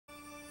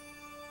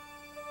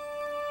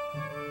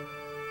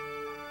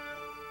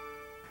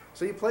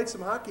So you played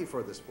some hockey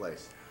for this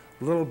place?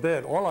 A little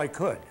bit, all I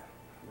could.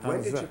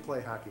 When did you play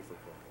hockey for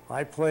Portland?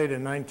 I played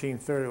in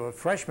 1930, well,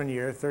 freshman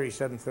year,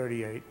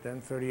 37-38, then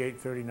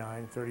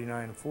 38-39,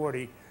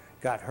 39-40.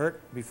 Got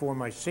hurt before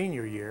my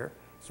senior year,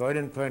 so I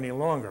didn't play any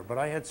longer, but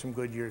I had some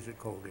good years at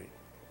Colgate.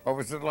 What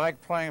was it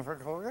like playing for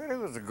Colgate? It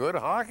was a good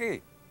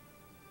hockey.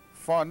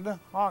 Fun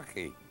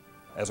hockey.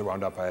 As it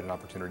wound up, I had an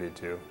opportunity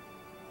to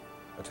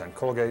attend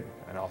Colgate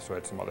and also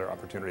had some other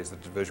opportunities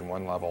at the Division I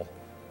level.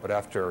 But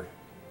after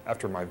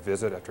my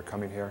visit, after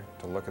coming here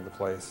to look at the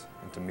place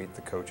and to meet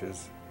the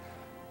coaches,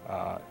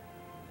 it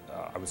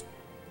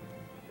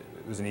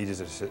was an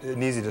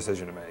easy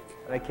decision to make.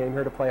 I came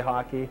here to play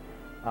hockey.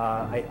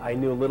 I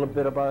knew a little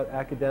bit about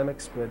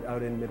academics, but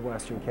out in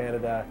Midwestern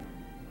Canada,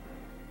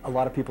 a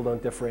lot of people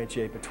don't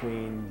differentiate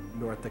between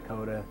North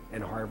Dakota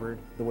and Harvard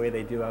the way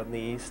they do out in the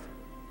East.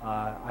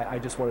 I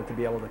just wanted to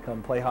be able to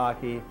come play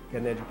hockey,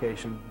 get an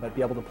education, but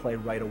be able to play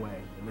right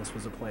away. And this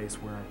was a place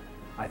where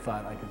I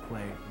thought I could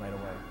play right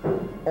away.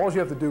 All you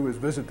have to do is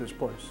visit this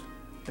place.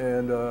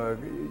 And,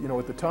 you know,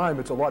 at the time,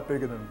 it's a lot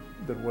bigger than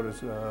what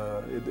is,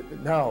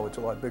 now it's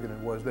a lot bigger than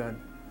it was then.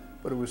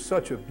 But it was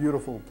such a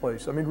beautiful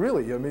place. I mean,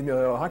 really, I mean,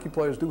 hockey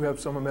players do have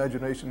some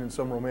imagination and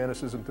some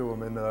romanticism to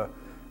them. And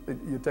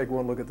you take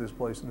one look at this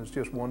place, and it's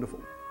just wonderful.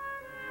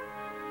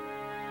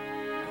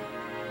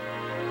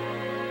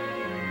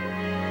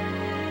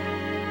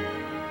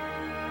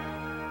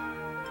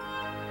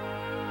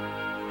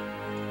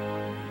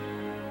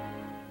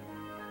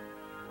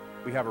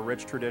 We have a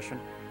rich tradition.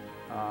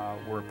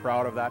 We're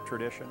proud of that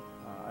tradition.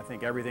 I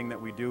think everything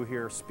that we do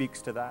here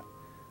speaks to that.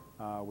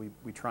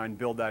 We try and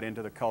build that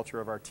into the culture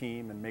of our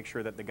team and make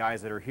sure that the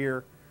guys that are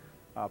here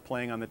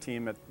playing on the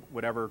team at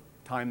whatever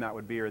time that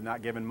would be or in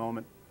that given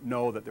moment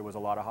know that there was a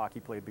lot of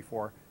hockey played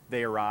before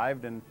they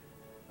arrived, and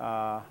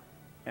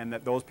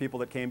that those people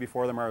that came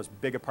before them are as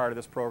big a part of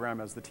this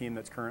program as the team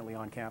that's currently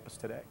on campus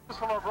today.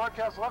 From our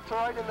broadcast left to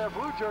right in their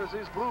blue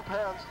jerseys, blue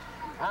pants,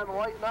 and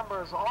white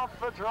numbers. Off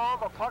the draw,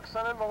 the puck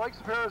sent in the Lake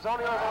Superior zone.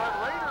 Here are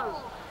the Raiders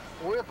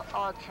with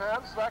a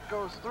chance. That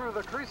goes through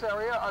the crease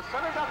area. A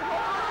center got the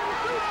goal.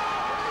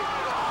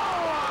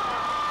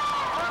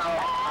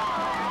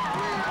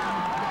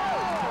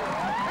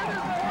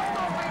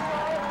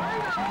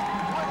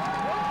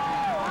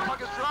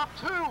 Puck is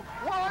dropped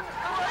 2-1.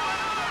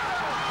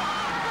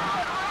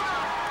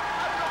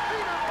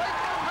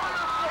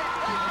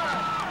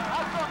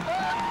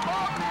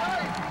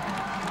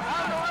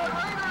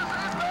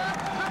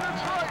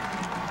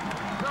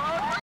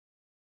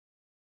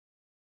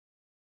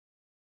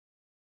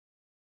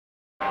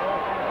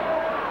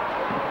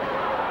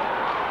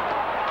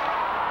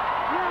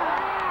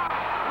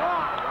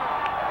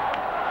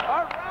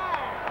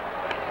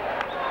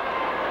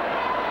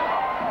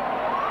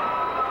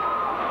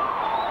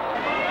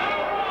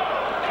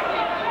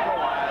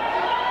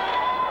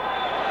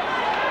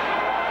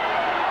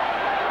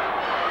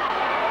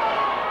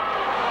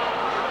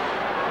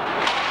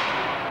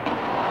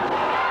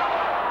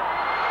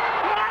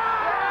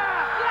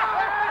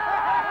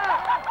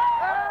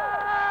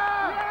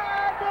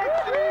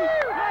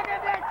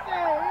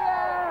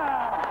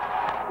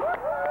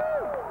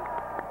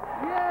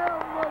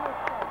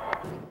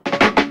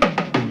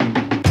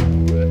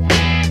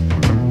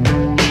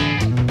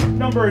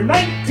 Number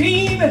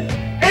 19,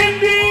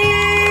 Andy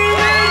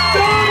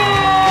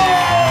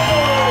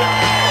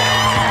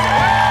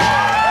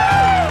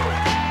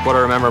What I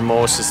remember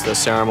most is the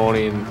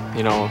ceremony and,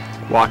 you know,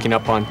 walking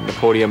up on the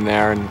podium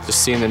there and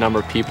just seeing the number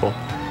of people.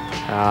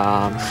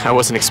 I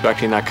wasn't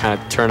expecting that kind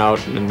of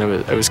turnout, and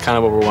it was kind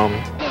of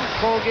overwhelming.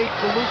 Colgate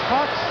to loose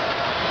pucks.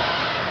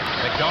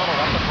 McDonald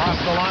up across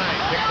the line,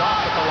 kicked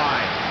off at the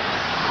line.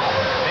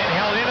 Then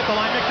held in at the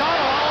line.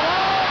 McDonald all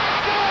alone.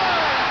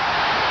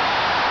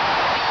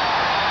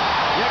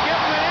 You give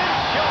him an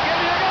inch, he'll give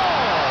you a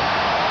goal.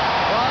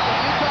 Well,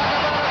 when you talk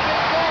about a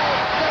big goal,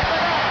 step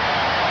it up.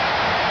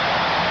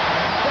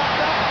 Stepped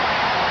up.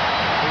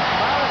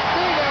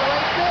 Malastina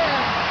right there.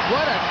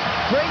 What a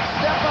great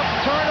step-up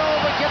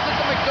turnover. Gets it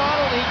to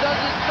McDonald. He does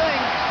his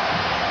thing.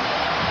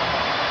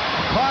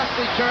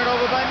 Costly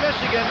turnover by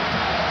Michigan.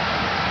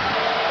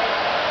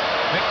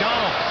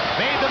 McDonald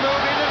made the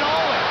move into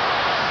Nolan.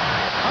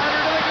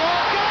 Hunter to the goal.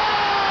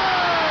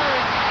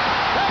 Scores!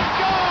 They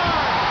score!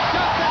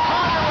 Justin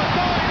Hunter was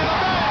going to the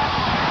bench.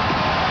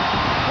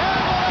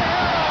 Campbell the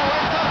hero.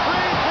 It's a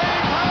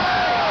 3-team tie.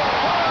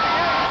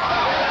 48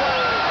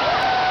 seconds.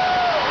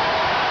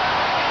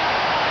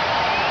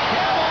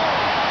 Campbell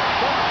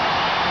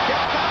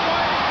gets that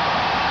one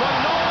from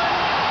Nolan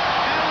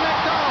and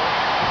McDonald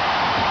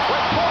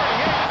with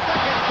 48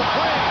 seconds to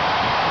play.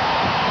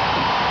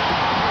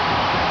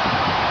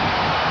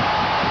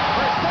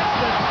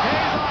 Persistent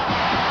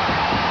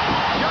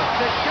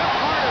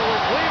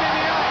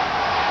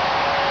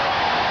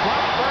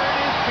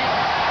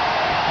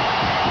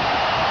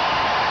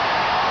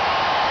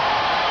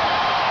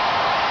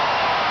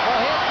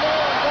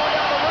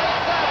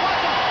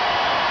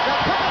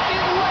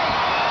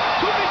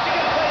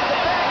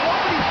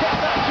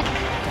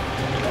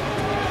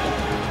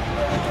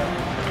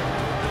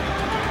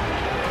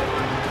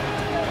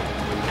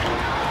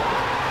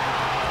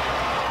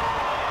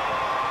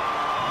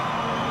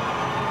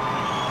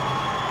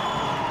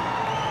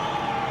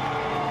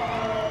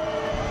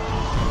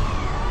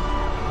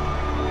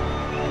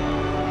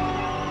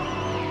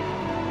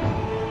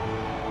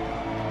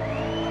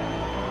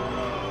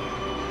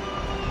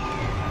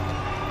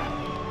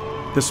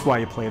This is why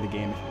you play the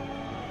game.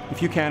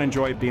 If you can't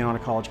enjoy being on a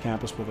college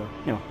campus with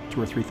 2,000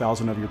 or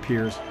 3,000 of your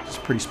peers, it's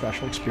a pretty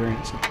special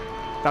experience.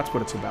 That's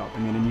what it's about. I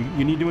mean, and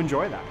you need to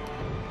enjoy that.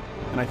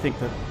 And I think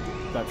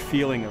that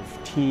feeling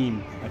of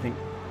team, I think,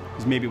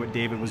 is maybe what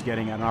David was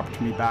getting at, an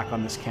opportunity back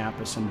on this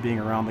campus and being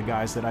around the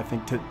guys that I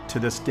think to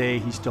this day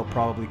he still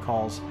probably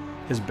calls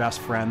his best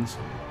friends,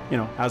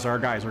 as our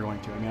guys are going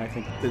to. I mean, I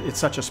think it's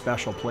such a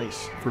special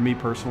place for me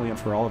personally and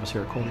for all of us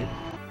here at Colgate.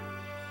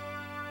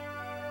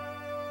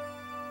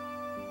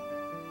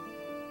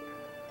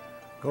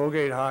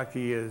 Colgate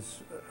hockey is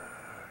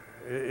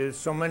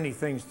so many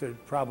things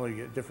that probably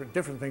get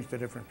different things to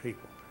different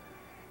people.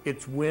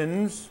 It's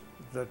wins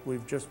that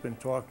we've just been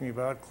talking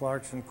about,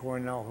 Clarkson,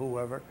 Cornell,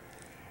 whoever.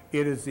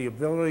 It is the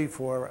ability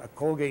for a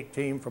Colgate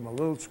team from a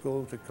little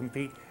school to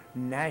compete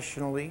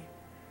nationally,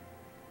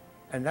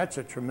 and that's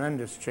a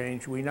tremendous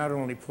change. We not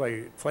only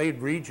played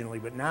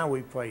regionally, but now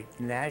we play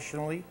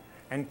nationally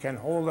and can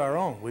hold our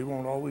own. We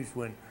won't always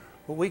win,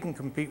 but we can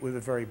compete with the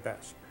very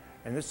best.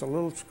 And this is a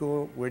little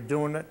school, we're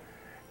doing it,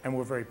 and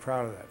we're very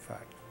proud of that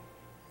fact.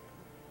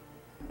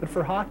 But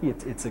for hockey,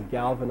 it's a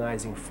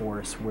galvanizing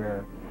force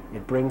where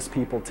it brings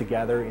people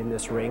together in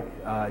this rink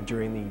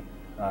during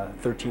the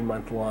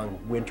 13-month-long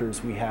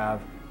winters we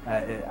have.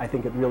 I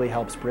think it really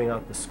helps bring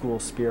out the school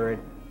spirit.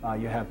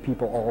 You have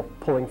people all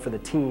pulling for the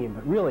team,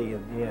 but really,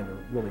 in the end,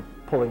 are really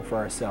pulling for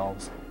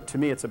ourselves. To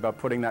me, it's about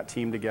putting that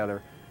team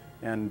together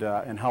and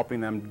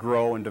helping them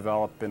grow and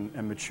develop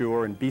and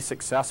mature and be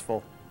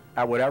successful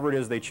at whatever it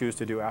is they choose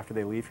to do after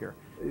they leave here.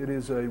 It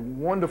is a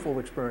wonderful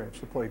experience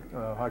to play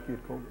hockey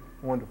at Colgate.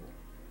 Wonderful.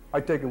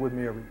 I take it with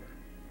me every day.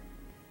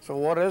 So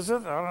what is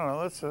it? I don't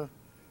know. It's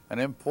an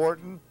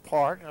important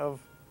part of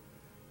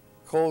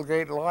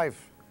Colgate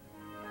life.